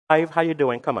How you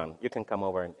doing? Come on. You can come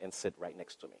over and sit right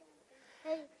next to me.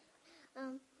 Hey,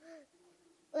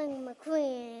 Lightning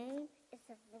McQueen is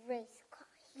a race car.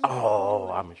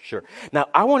 Oh, I'm sure. Now,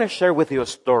 I want to share with you a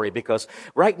story because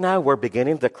right now we're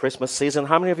beginning the Christmas season.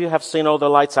 How many of you have seen all the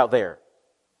lights out there?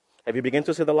 Have you begun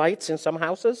to see the lights in some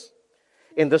houses?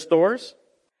 In the stores?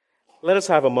 Let us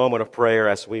have a moment of prayer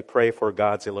as we pray for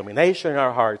God's illumination in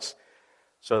our hearts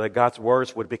so that God's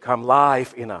words would become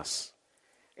life in us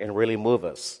and really move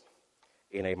us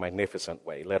in a magnificent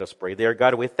way. Let us pray. Dear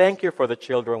God, we thank you for the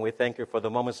children. We thank you for the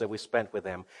moments that we spent with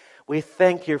them. We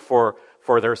thank you for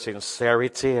their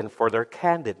sincerity and for their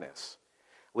candidness.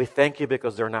 We thank you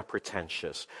because they're not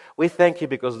pretentious. We thank you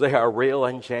because they are real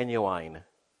and genuine.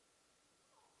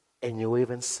 And you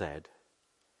even said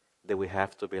that we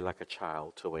have to be like a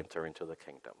child to enter into the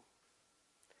kingdom.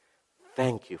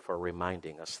 Thank you for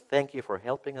reminding us. Thank you for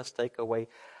helping us take away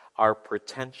our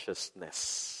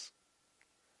pretentiousness.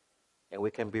 And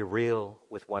we can be real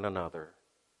with one another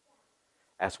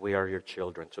as we are your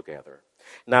children together.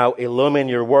 Now, illumine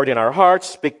your word in our hearts,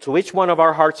 speak to each one of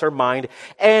our hearts or mind,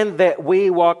 and that we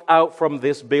walk out from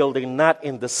this building not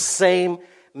in the same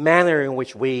manner in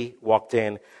which we walked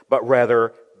in, but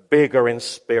rather bigger in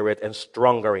spirit and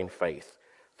stronger in faith.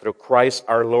 Through Christ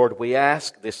our Lord, we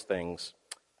ask these things.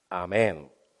 Amen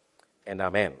and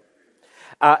amen.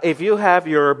 If you have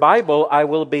your Bible, I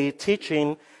will be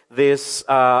teaching this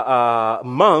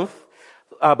month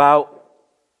about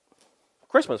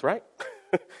Christmas, right?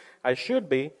 I should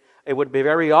be. It would be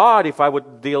very odd if I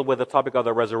would deal with the topic of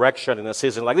the resurrection in a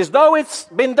season like this, though it's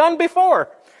been done before,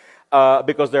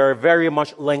 because they are very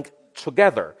much linked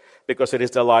together, because it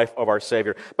is the life of our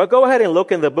Savior. But go ahead and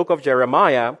look in the book of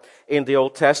Jeremiah in the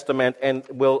Old Testament,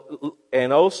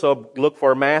 and also look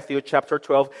for Matthew chapter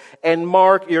 12, and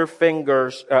mark your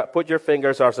fingers, put your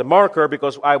fingers as a marker,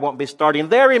 because I won't be starting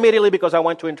there immediately, because I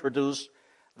want to introduce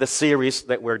the series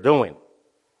that we're doing.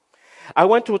 I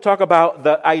want to talk about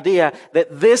the idea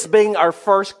that this being our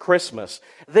first Christmas,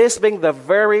 this being the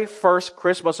very first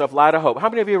Christmas of Light of Hope. How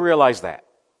many of you realize that?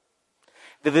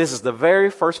 That this is the very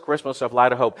first Christmas of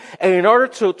Light of Hope. And in order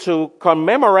to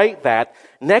commemorate that,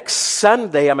 next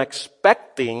Sunday I'm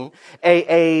expecting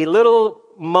a little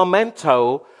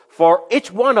memento for each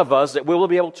one of us that we will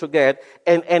be able to get.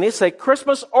 And it's a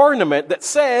Christmas ornament that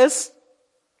says,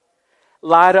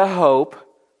 Light of Hope,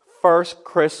 First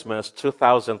Christmas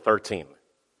 2013.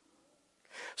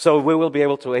 So we will be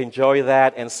able to enjoy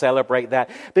that and celebrate that.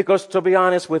 Because to be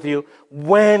honest with you,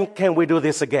 when can we do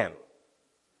this again?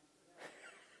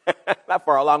 Not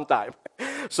for a long time.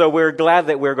 So we're glad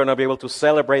that we're going to be able to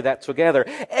celebrate that together.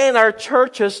 And our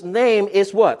church's name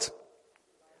is what?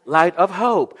 Light of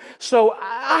Hope. So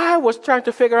I was trying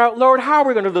to figure out, Lord, how are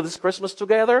we going to do this Christmas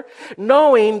together?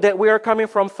 Knowing that we are coming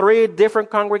from 3 different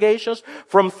congregations,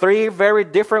 from 3 very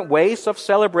different ways of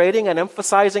celebrating and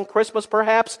emphasizing Christmas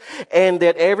perhaps, and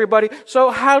that everybody...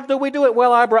 So how do we do it?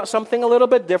 Well, I brought something a little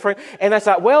bit different, and I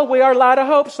thought, well, we are Light of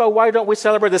Hope, so why don't we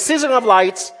celebrate the season of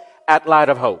lights at Light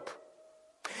of Hope?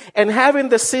 And having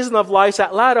the season of lights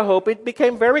at Light of Hope, it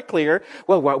became very clear,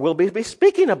 well, what will we be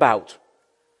speaking about?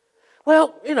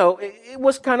 Well, it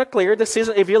was kind of clear. The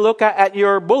season, if you look at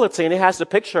your bulletin, it has the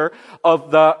picture of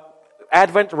the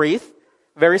Advent wreath,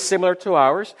 very similar to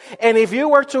ours. And if you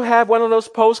were to have one of those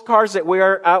postcards that we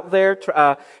are out there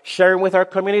sharing with our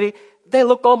community, they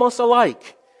look almost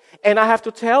alike. And I have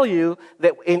to tell you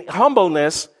that in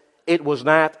humbleness, it was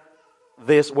not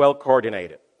this well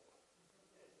coordinated.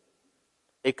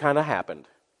 It kind of happened.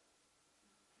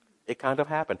 It kind of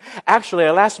happened. Actually,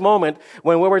 at last moment,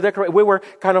 when we were decorating, we were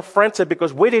kind of frantic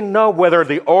because we didn't know whether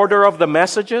the order of the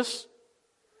messages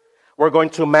were going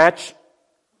to match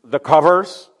the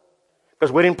covers,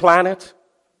 because we didn't plan it,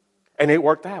 and it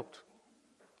worked out.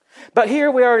 But here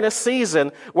we are in a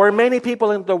season where many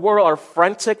people in the world are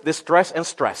frantic, distressed, and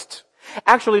stressed.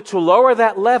 Actually, to lower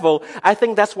that level, I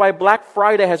think that's why Black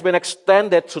Friday has been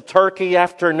extended to Turkey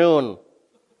afternoon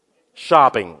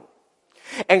shopping.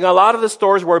 And a lot of the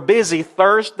stores were busy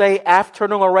Thursday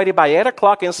afternoon already by 8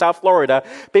 o'clock in South Florida.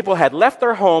 People had left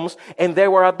their homes and they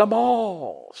were at the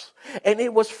malls. And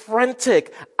it was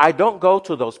frantic. I don't go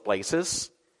to those places.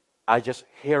 I just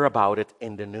hear about it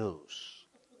in the news.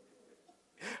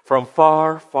 From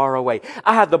far, far away.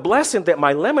 I had the blessing that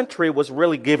my lemon tree was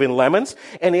really giving lemons.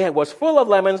 And it was full of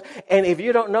lemons. And if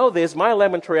you don't know this, my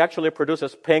lemon tree actually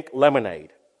produces pink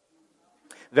lemonade.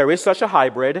 There is such a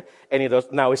hybrid, and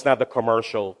now it's not the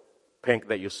commercial pink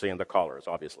that you see in the colors,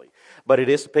 obviously. But it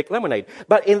is pink lemonade.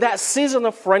 But in that season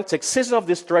of frantic, season of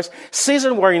distress,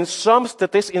 season where in some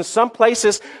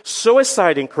places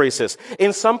suicide increases,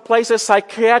 in some places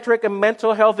psychiatric and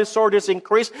mental health disorders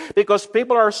increase because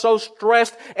people are so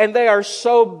stressed and they are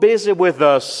so busy with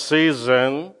the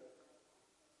season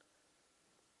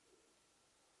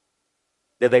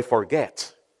that they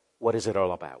forget what is it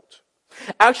all about.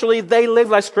 Actually, they live,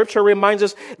 like Scripture reminds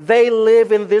us, they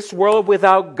live in this world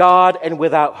without God and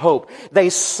without hope. They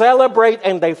celebrate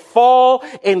and they fall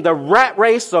in the rat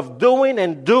race of doing,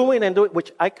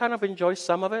 which I kind of enjoy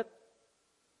some of it.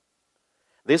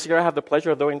 This year I have the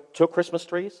pleasure of doing 2 Christmas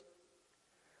trees.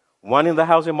 One in the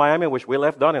house in Miami, which we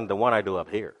left done, and the one I do up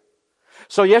here.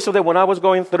 So yesterday when I was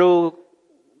going through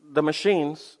the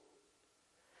machines,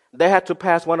 they had to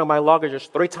pass one of my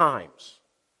luggages 3 times.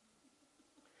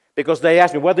 Because they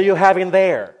asked me, what do you have in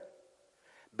there?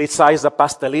 Besides the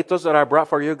pastelitos that I brought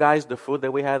for you guys, the food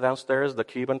that we had downstairs, the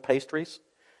Cuban pastries.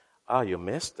 Oh, you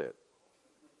missed it.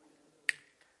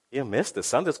 You missed it.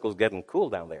 Sunday school's getting cool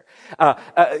down there.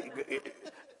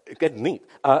 Getting neat.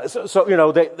 So you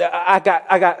know, I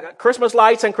got Christmas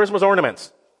lights and Christmas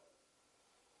ornaments.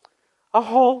 A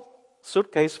whole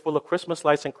suitcase full of Christmas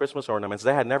lights and Christmas ornaments.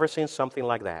 They had never seen something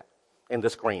like that in the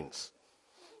screens.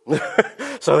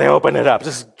 So they open it up.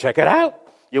 Just check it out.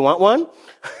 You want one?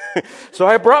 So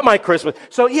I brought my Christmas.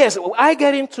 So yes, I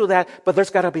get into that, but there's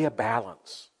got to be a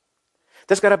balance.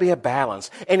 There's got to be a balance.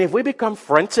 And if we become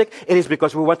frantic, it is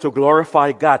because we want to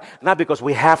glorify God, not because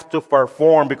we have to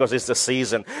perform because it's the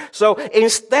season. So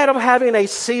instead of having a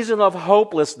season of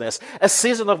hopelessness, a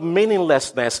season of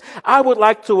meaninglessness, I would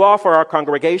like to offer our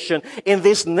congregation in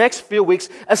these next few weeks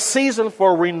a season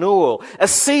for renewal, a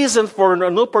season for a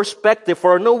new perspective,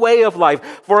 for a new way of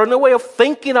life, for a new way of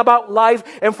thinking about life,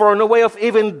 and for a new way of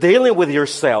even dealing with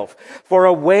yourself, for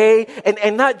a way,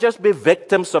 and not just be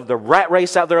victims of the rat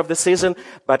race out there of the season,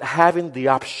 but having the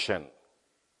option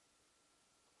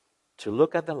to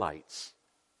look at the lights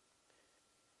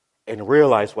and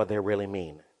realize what they really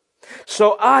mean.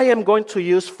 So I am going to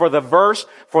use for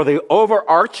the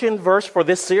overarching verse for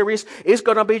this series is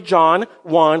going to be John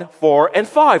 1, 4, and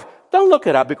 5. Don't look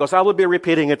it up because I will be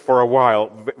repeating it for a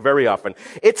while, very often.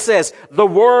 It says, the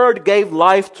Word gave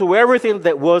life to everything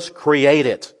that was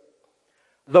created.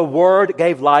 The Word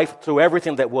gave life to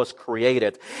everything that was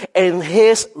created. And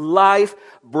His life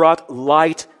brought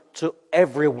light to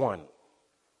everyone.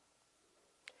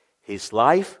 His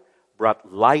life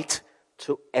brought light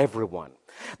to everyone.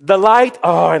 The light,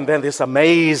 and then this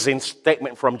amazing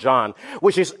statement from John,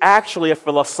 which is actually a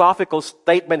philosophical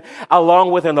statement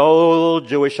along with an old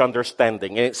Jewish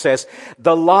understanding. And it says,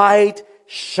 the light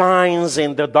shines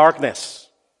in the darkness,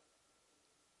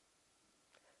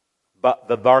 but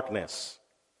the darkness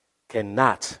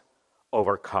cannot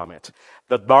overcome it.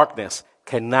 The darkness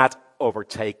cannot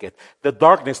overtake it. The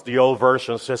darkness, the old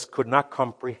version says, could not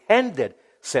comprehend it,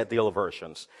 said the old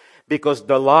versions, because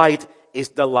the light is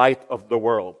the light of the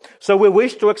world. So we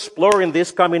wish to explore in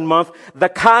this coming month the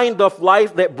kind of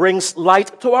life that brings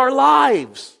light to our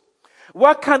lives.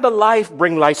 What kind of life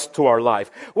brings light to our life?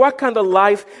 What kind of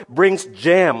life brings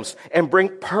gems and bring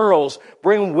pearls,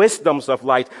 bring wisdoms of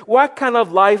light? What kind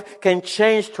of life can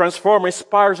change, transform,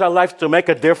 inspires our life to make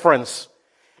a difference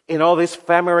in all these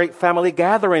family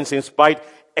gatherings in spite?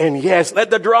 And yes, let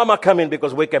the drama come in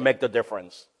because we can make the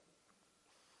difference.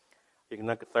 You're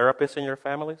not a therapist in your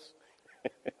families?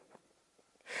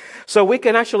 So we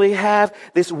can actually have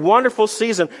this wonderful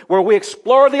season where we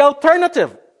explore the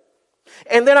alternative.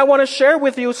 And then I want to share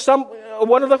with you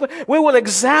we will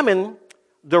examine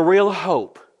the real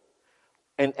hope.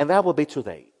 And that will be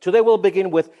today. Today we'll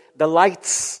begin with the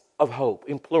lights of hope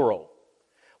in plural.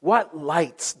 What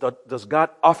lights does God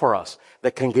offer us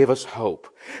that can give us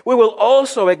hope? We will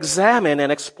also examine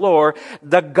and explore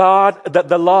the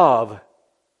love,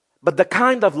 but the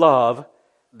kind of love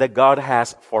that God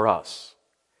has for us.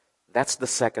 That's the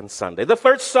second Sunday. The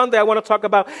third Sunday I want to talk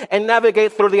about and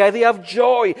navigate through the idea of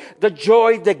joy, the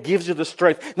joy that gives you the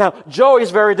strength. Now, joy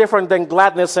is very different than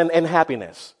gladness and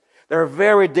happiness. They're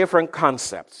very different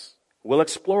concepts. We'll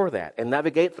explore that and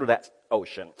navigate through that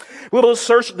ocean. We will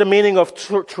search the meaning of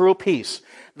true peace.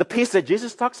 The peace that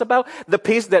Jesus talks about, the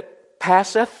peace that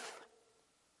passeth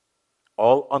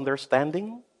all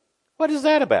understanding. What is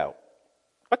that about?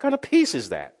 What kind of peace is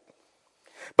that?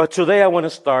 But today I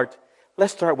want to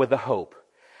let's start with the hope.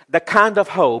 The kind of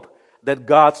hope that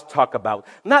God's talk about.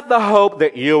 Not the hope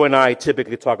that you and I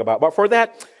typically talk about. But for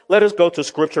that, let us go to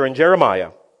Scripture in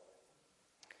Jeremiah.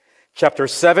 Chapter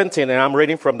 17, and I'm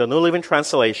reading from the New Living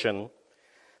Translation.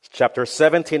 Chapter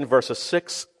 17, verses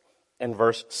 6 and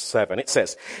verse 7. It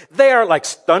says, they are like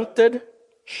stunted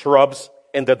shrubs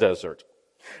in the desert,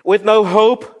 with no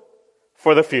hope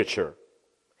for the future.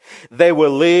 They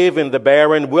will live in the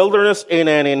barren wilderness in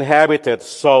an inhabited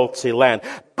salty land.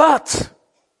 But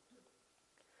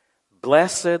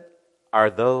blessed are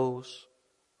those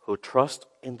who trust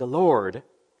in the Lord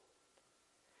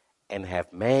and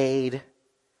have made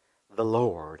the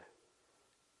Lord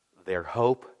their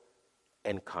hope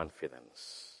and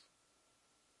confidence.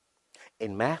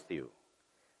 In Matthew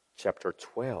chapter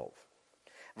 12,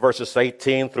 verses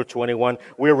 18 through 21,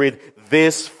 we read,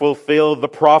 this fulfilled the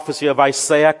prophecy of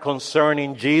Isaiah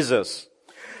concerning Jesus.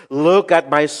 Look at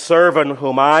my servant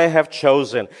whom I have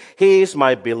chosen. He is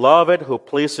my beloved who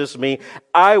pleases me.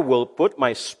 I will put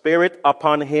my spirit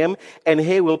upon him, and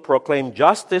he will proclaim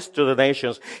justice to the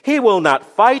nations. He will not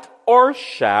fight or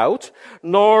shout,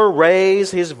 nor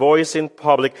raise his voice in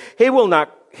public. He will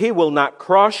not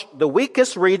crush the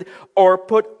weakest reed or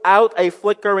put out a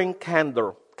flickering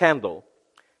candle.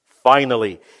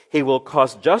 Finally, he will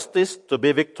cause justice to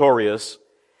be victorious,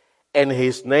 and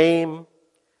his name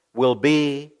will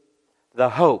be the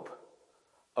hope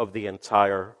of the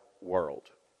entire world.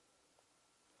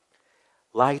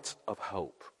 Light of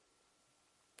hope.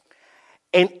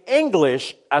 In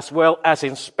English as well as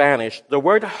in Spanish, the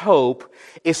word hope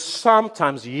is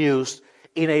sometimes used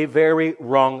in a very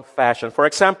wrong fashion. For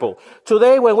example,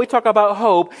 today when we talk about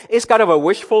hope, it's kind of a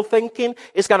wishful thinking.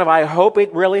 It's kind of, I hope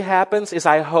it really happens. It's,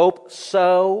 I hope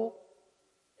so.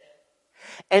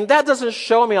 And that doesn't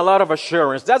show me a lot of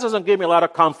assurance. That doesn't give me a lot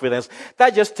of confidence.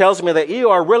 That just tells me that you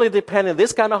are really dependent.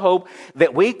 This kind of hope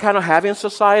that we kind of have in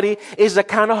society is the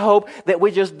kind of hope that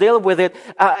we just deal with it.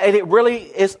 And it really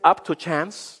is up to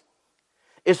chance.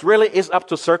 It really is up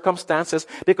to circumstances.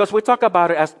 Because we talk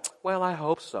about it as, well, I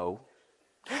hope so.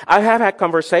 I have had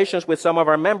conversations with some of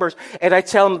our members, and I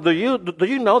tell them, do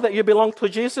you know that you belong to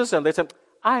Jesus? And they say,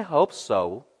 I hope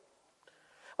so.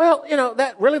 Well,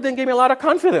 that really didn't give me a lot of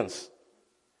confidence.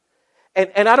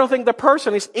 And I don't think the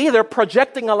person is either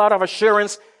projecting a lot of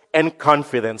assurance and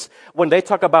confidence when they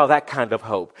talk about that kind of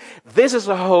hope. This is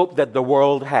a hope that the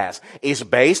world has. It's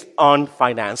based on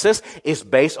finances. It's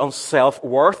based on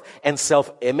self-worth and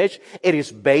self-image. It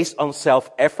is based on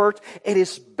self-effort. It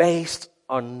is based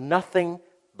on nothing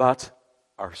but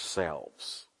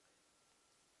ourselves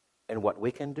and what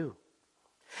we can do.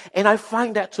 And I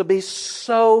find that to be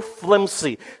so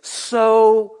flimsy,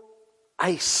 so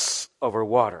ice over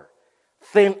water.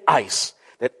 Thin ice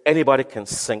that anybody can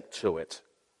sink to it.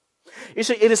 You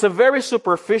see, it is a very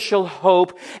superficial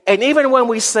hope, and even when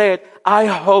we say it, I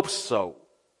hope so,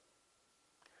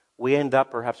 we end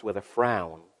up perhaps with a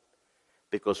frown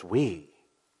because we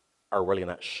are really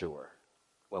not sure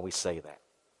when we say that.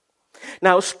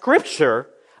 Now, Scripture,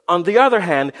 on the other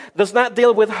hand, does not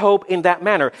deal with hope in that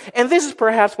manner. And this is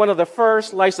perhaps one of the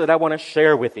first lights that I want to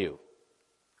share with you,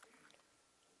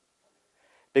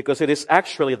 because it is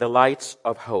actually the lights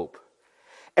of hope.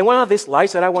 And one of these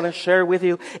lights that I want to share with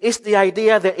you is the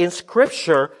idea that in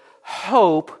Scripture,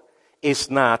 hope is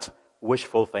not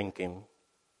wishful thinking.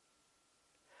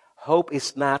 Hope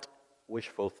is not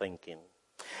wishful thinking.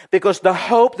 Because the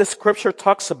hope the Scripture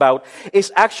talks about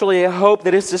is actually a hope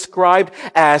that is described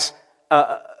as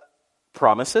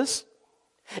promises.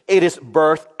 It is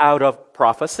birthed out of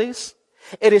prophecies.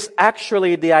 It is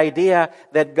actually the idea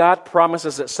that God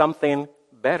promises that something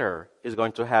better is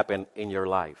going to happen in your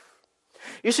life.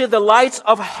 You see, the lights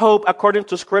of hope, according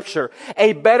to Scripture,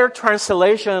 a better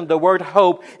translation of the word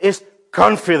hope is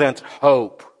confident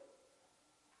hope.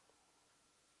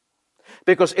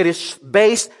 Because it is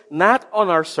based not on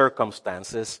our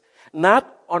circumstances,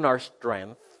 not on our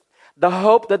strength. The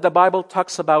hope that the Bible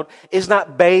talks about is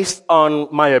not based on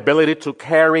my ability to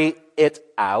carry it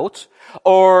out,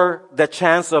 or the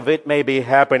chance of it maybe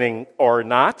happening or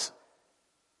not.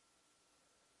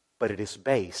 But it is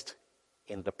based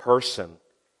in the person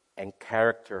and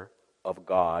character of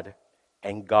God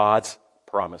and God's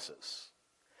promises.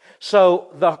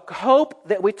 So the hope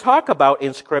that we talk about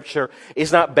in Scripture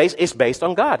is based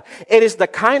on God. It is the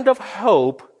kind of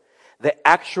hope that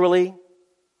actually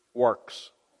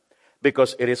works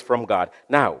because it is from God.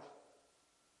 Now,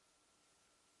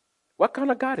 what kind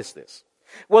of God is this?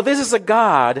 Well, this is a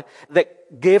God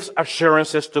that gives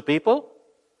assurances to people.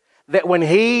 That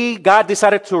when God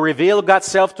decided to reveal God's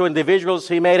self to individuals,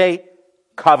 He made a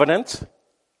covenant.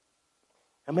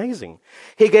 Amazing.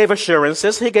 He gave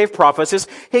assurances. He gave prophecies.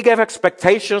 He gave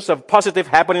expectations of positive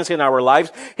happenings in our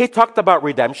lives. He talked about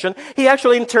redemption. He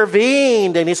actually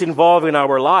intervened and is involved in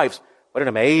our lives. What an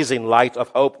amazing light of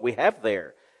hope we have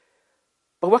there.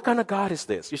 But what kind of God is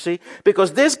this? You see,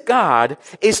 because this God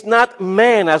is not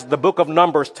man, as the book of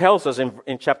Numbers tells us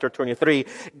in chapter 23.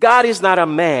 God is not a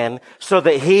man so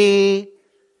that he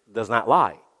does not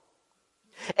lie.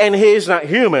 And he is not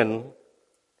human,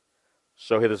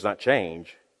 so he does not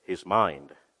change his mind.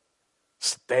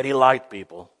 Steady light,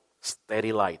 people.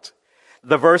 Steady light.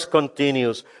 The verse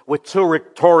continues with two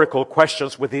rhetorical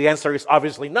questions, with the answer is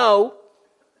obviously no.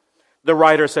 The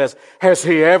writer says, has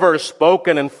he ever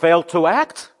spoken and failed to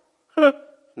act?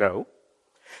 No.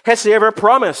 Has he ever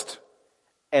promised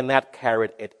and not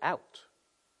carried it out?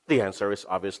 The answer is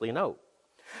obviously no.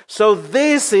 So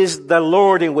this is the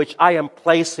Lord in which I am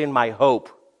placing my hope.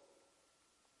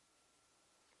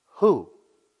 Who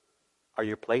are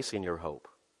you placing your hope?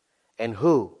 And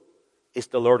who is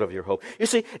the Lord of your hope? You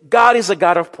see, God is a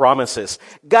God of promises.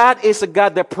 God is a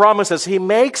God that promises. He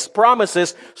makes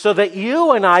promises so that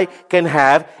you and I can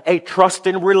have a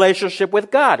trusting relationship with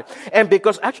God. And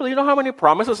because, actually, you know how many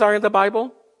promises are in the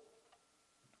Bible?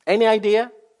 Any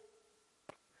idea?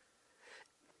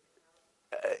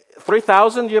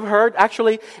 3,000 you've heard?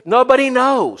 Actually, nobody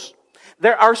knows.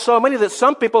 There are so many that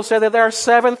some people say that there are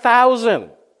 7,000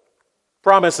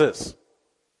 promises.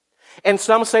 And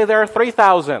some say there are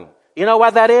 3,000. You know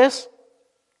what that is?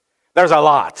 There's a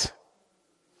lot.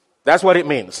 That's what it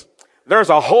means. There's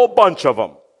a whole bunch of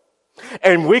them.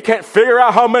 And we can't figure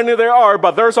out how many there are,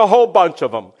 but there's a whole bunch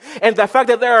of them. And the fact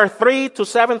that there are 3,000 to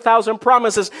 7,000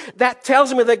 promises, that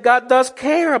tells me that God does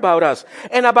care about us.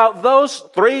 And about those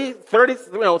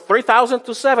 3,000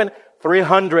 to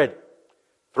 300.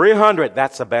 300,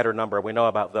 that's a better number. We know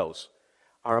about those.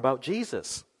 Are about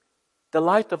Jesus, the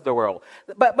light of the world.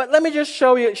 But let me just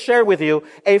share with you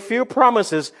a few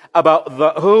promises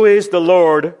about who is the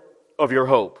Lord of your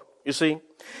hope. You see,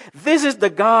 this is the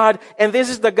God, and this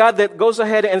is the God that goes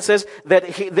ahead and says that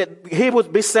he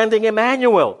would be sending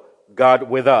Emmanuel, God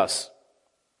with us.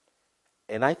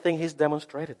 And I think he's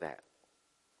demonstrated that.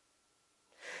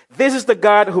 This is the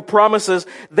God who promises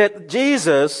that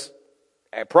Jesus,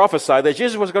 prophesied that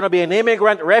Jesus was going to be an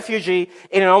immigrant refugee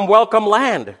in an unwelcome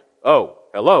land. Oh,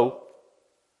 hello.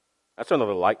 That's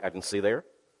another light I can see there.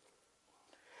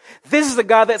 This is the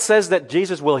God that says that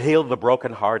Jesus will heal the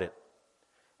brokenhearted.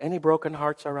 Any broken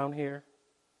hearts around here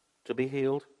to be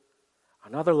healed?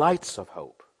 Another lights of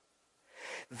hope.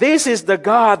 This is the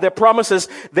God that promises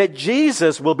that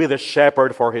Jesus will be the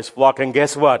shepherd for his flock. And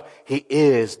guess what? He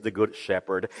is the good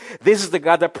shepherd. This is the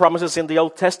God that promises in the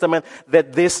Old Testament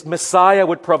that this Messiah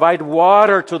would provide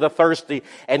water to the thirsty,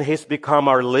 and he's become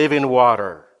our living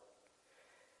water.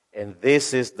 And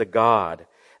this is the God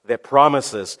that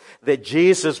promises that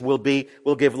Jesus will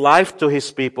give life to his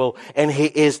people, and he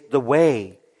is the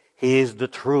way, he is the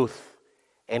truth,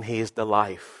 and he is the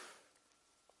life.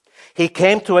 He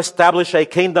came to establish a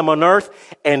kingdom on earth,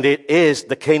 and it is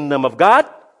the kingdom of God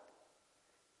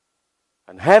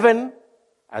on heaven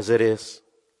as it is.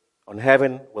 On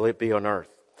heaven will it be on earth.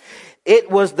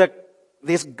 It was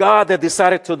this God that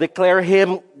decided to declare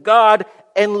him God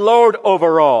and Lord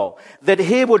over all, that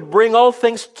he would bring all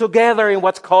things together in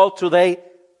what's called today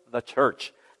the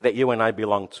church that you and I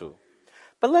belong to.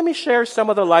 But let me share some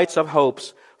of the lights of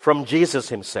hopes from Jesus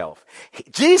himself.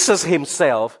 Jesus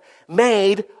himself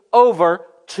made over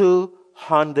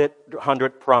 200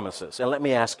 promises. And let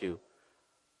me ask you,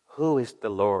 who is the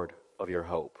Lord of your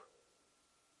hope?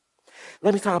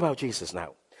 Let me talk about Jesus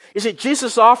now. You see,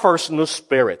 Jesus offers new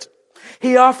spirit.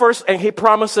 He offers and he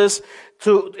promises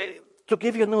to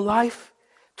give you a new life,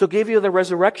 to give you the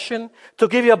resurrection, to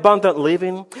give you abundant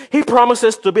living. He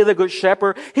promises to be the good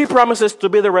shepherd. He promises to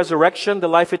be the resurrection, the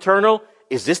life eternal.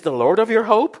 Is this the Lord of your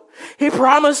hope? He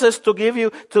promises to give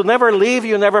you, to never leave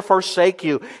you, never forsake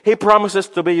you. He promises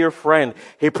to be your friend.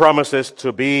 He promises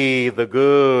to be the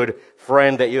good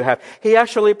friend that you have. He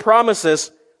actually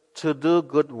promises to do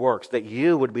good works, that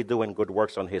you would be doing good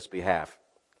works on his behalf.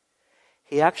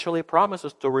 He actually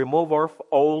promises to remove our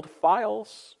old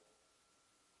files,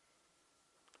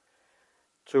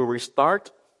 to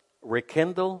restart,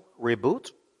 rekindle,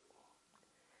 reboot,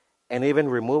 and even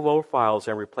remove old files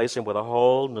and replace them with a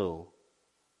whole new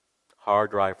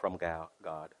hard drive from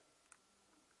God.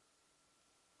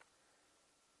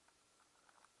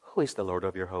 Who is the Lord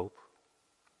of your hope?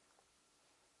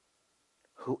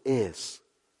 Who is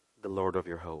the Lord of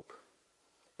your hope?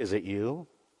 Is it you?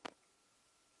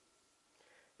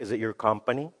 Is it your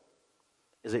company?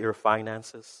 Is it your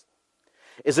finances?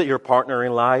 Is it your partner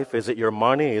in life? Is it your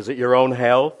money? Is it your own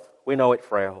health? We know it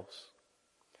fails.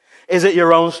 Is it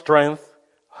your own strength?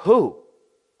 Who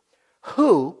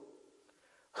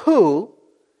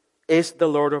is the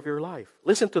Lord of your life?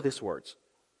 Listen to these words.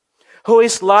 Who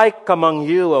is like among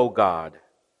you, O God?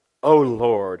 O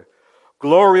Lord,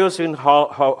 glorious in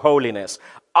holiness,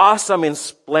 awesome in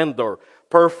splendor,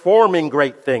 performing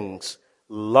great things,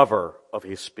 lover of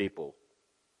his people.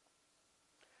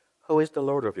 Who is the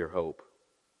Lord of your hope?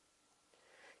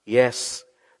 Yes,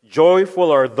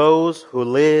 joyful are those who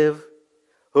live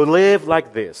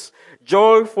like this.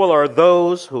 Joyful are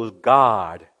those whose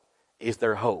God is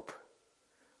their hope.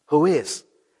 Who is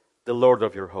the Lord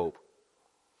of your hope?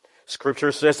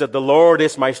 Scripture says that the Lord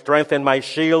is my strength and my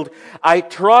shield. I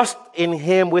trust in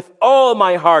him with all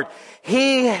my heart.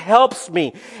 He helps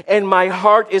me, and my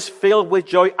heart is filled with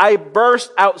joy. I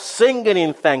burst out singing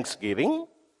in thanksgiving.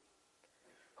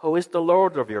 Who is the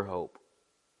Lord of your hope?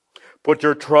 Put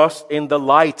your trust in the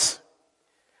light.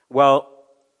 Well,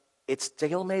 its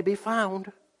tail may be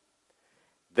found.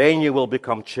 Then you will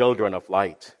become children of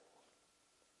light.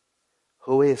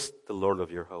 Who is the Lord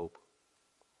of your hope?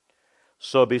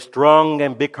 So be strong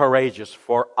and be courageous,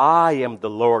 for I am the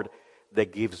Lord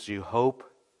that gives you hope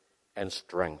and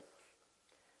strength.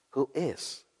 Who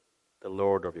is the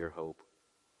Lord of your hope?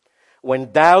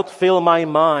 When doubt filled my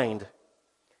mind,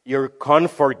 your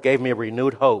comfort gave me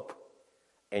renewed hope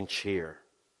and cheer.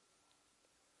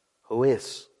 Who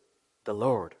is the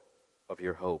Lord of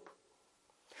your hope?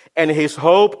 And his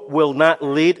hope will not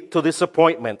lead to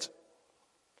disappointment.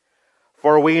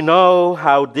 For we know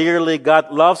how dearly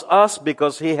God loves us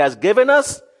because he has given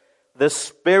us the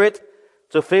Spirit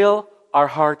to fill our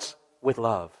hearts with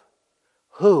love.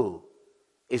 Who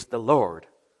is the Lord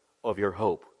of your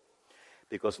hope?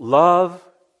 Because love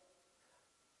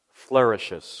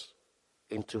flourishes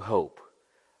into hope.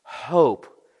 Hope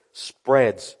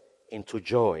spreads into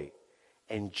joy.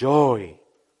 And joy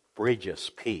bridges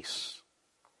peace.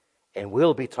 And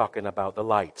we'll be talking about the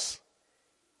lights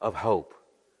of hope,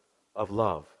 of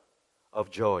love, of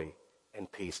joy,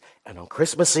 and peace. And on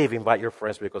Christmas Eve, invite your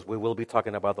friends because we will be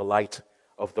talking about the light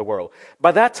of the world.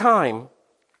 By that time,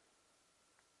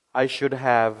 I should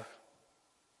have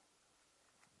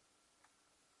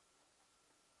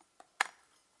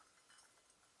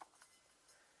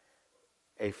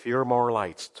a few more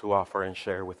lights to offer and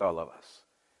share with all of us.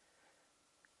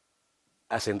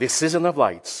 As in this season of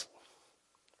lights,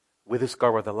 we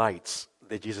discover the lights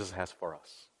that Jesus has for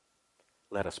us.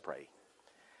 Let us pray.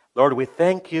 Lord, we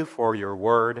thank you for your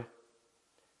word,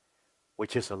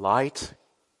 which is a light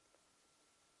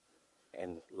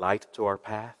and light to our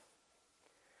path.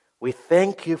 We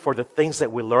thank you for the things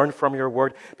that we learn from your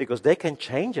word because they can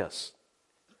change us.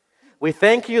 We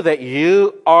thank you that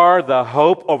you are the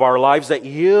hope of our lives, that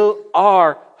you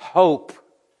are hope.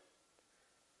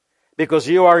 Because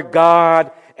you are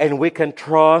God and we can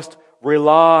trust,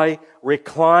 rely,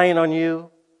 recline on you.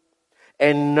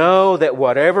 And know that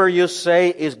whatever you say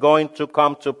is going to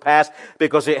come to pass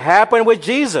because it happened with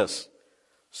Jesus.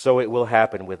 So it will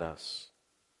happen with us.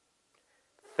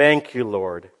 Thank you,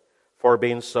 Lord, for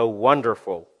being so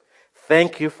wonderful.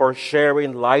 Thank you for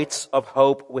sharing lights of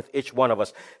hope with each one of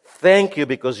us. Thank you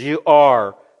because you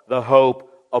are the hope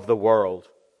of the world.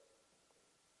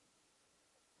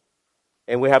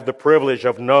 And we have the privilege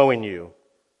of knowing you.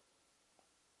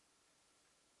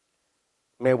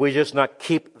 May we just not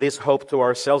keep this hope to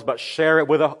ourselves, but share it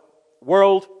with a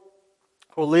world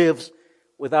who lives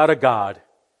without a God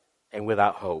and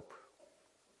without hope.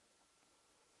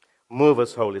 Move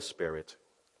us, Holy Spirit,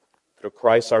 through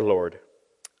Christ our Lord.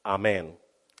 Amen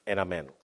and amen.